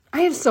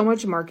I have so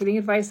much marketing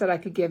advice that I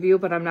could give you,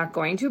 but I'm not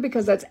going to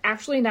because that's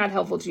actually not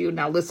helpful to you.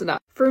 Now listen up.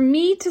 For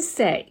me to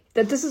say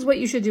that this is what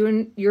you should do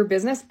in your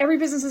business, every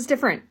business is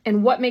different.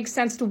 And what makes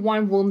sense to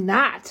one will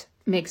not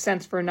make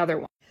sense for another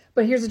one.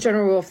 But here's a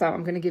general rule of thumb.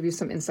 I'm going to give you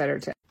some insider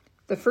tips.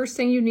 The first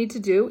thing you need to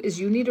do is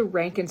you need to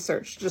rank and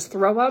search. Just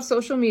throw out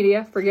social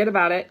media, forget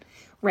about it,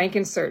 rank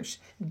and search.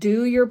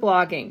 Do your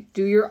blogging,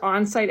 do your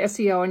on-site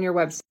SEO on your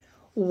website.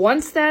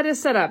 Once that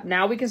is set up,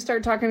 now we can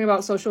start talking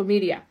about social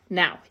media.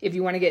 Now, if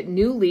you want to get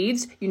new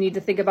leads, you need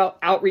to think about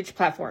outreach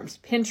platforms.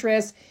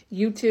 Pinterest,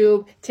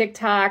 YouTube,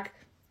 TikTok,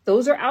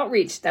 those are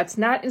outreach. That's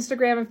not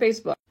Instagram and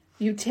Facebook.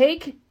 You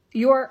take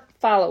your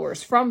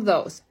followers from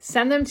those,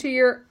 send them to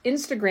your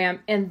Instagram,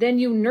 and then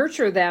you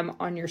nurture them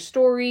on your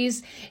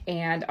stories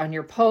and on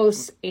your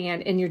posts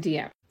and in your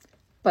DM.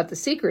 But the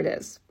secret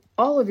is,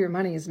 all of your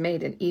money is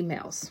made in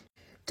emails.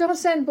 Don't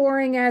send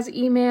boring as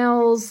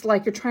emails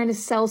like you're trying to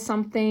sell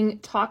something.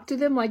 Talk to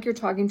them like you're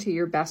talking to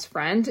your best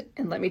friend.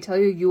 And let me tell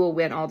you, you will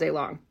win all day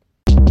long.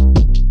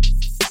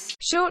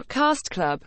 Shortcast Club.